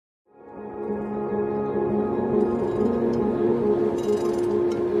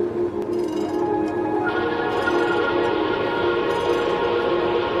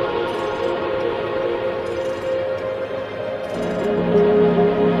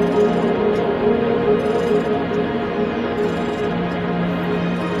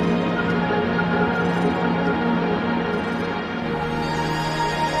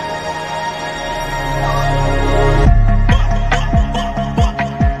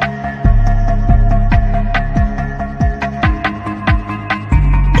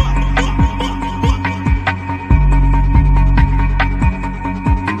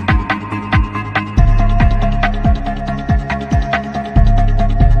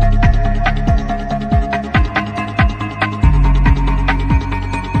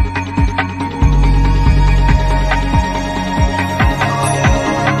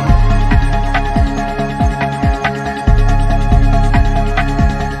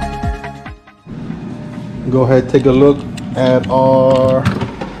Go ahead, take a look at our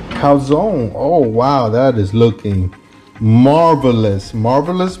calzone. Oh wow, that is looking marvelous,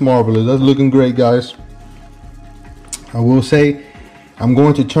 marvelous, marvelous. That's looking great, guys. I will say I'm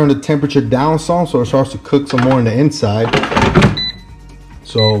going to turn the temperature down some so it starts to cook some more on the inside.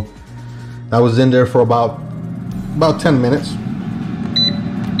 So that was in there for about 10 minutes.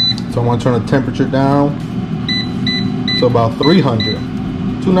 So I'm going to turn the temperature down to about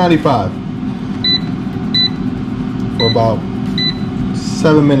 295 for about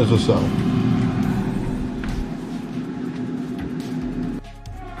 7 minutes or so.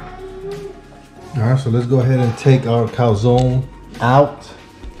 All right, so let's go ahead and take our calzone out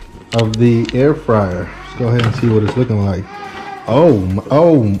of the air fryer. Let's go ahead and see what it's looking like. Oh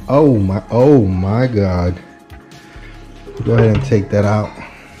my God. Go ahead and take that out.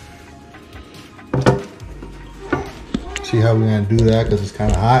 See how we're gonna do that because it's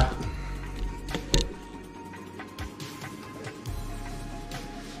kind of hot.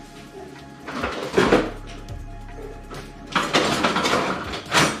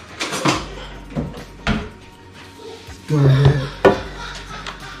 Go ahead.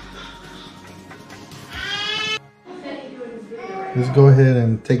 Let's go ahead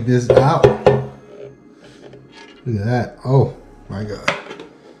and take this out. Look at that. Oh my God.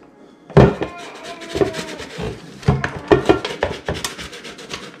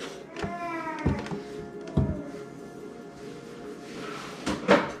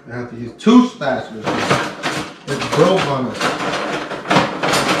 I have to use 2 spatulas. It's broke on us.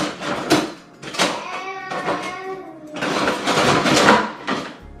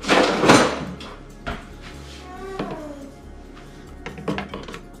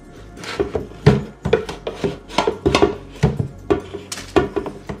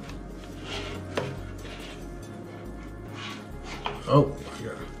 Oh my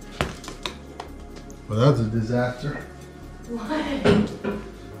God. Well, that's a disaster. Why?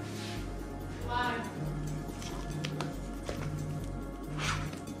 Why?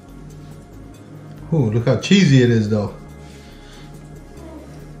 Ooh, look how cheesy it is though.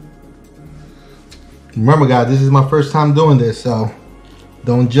 Remember guys, this is my first time doing this, so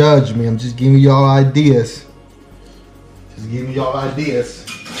don't judge me. I'm just giving y'all ideas. Just giving y'all ideas.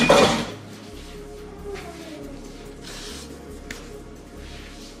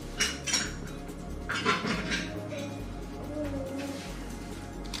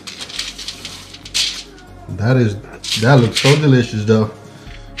 That looks so delicious though.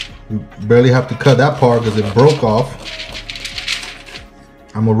 You barely have to cut that part because it broke off.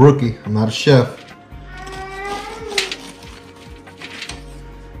 I'm a rookie, I'm not a chef.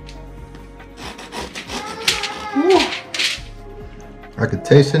 Woo. I could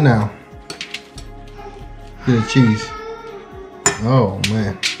taste it now. Look at the cheese. Oh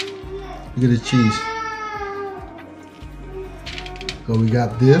man, look at the cheese. So we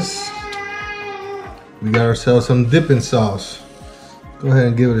got this. We got ourselves some dipping sauce. Go ahead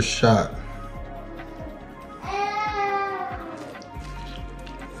and give it a shot.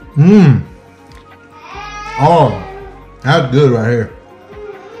 Mmm. Oh, that's good right here.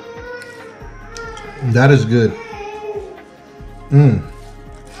 That is good. Mmm.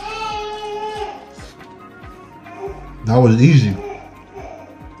 That was easy.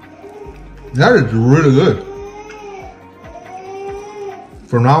 That is really good.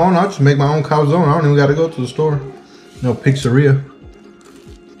 From now on, I'll just make my own calzone. I don't even gotta go to the store. No pizzeria.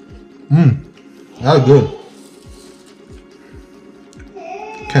 Mmm, that's good.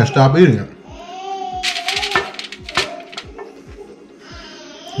 Can't stop eating it.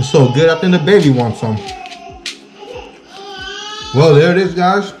 It's so good, I think the baby wants some. Well, there it is,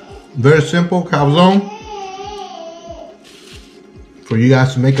 guys. Very simple calzone. For you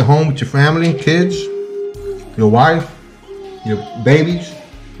guys to make at home with your family, kids, your wife, your babies,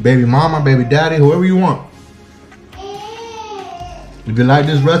 baby mama, baby daddy, whoever you want. If you like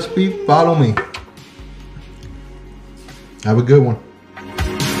this recipe, follow me. Have a good one.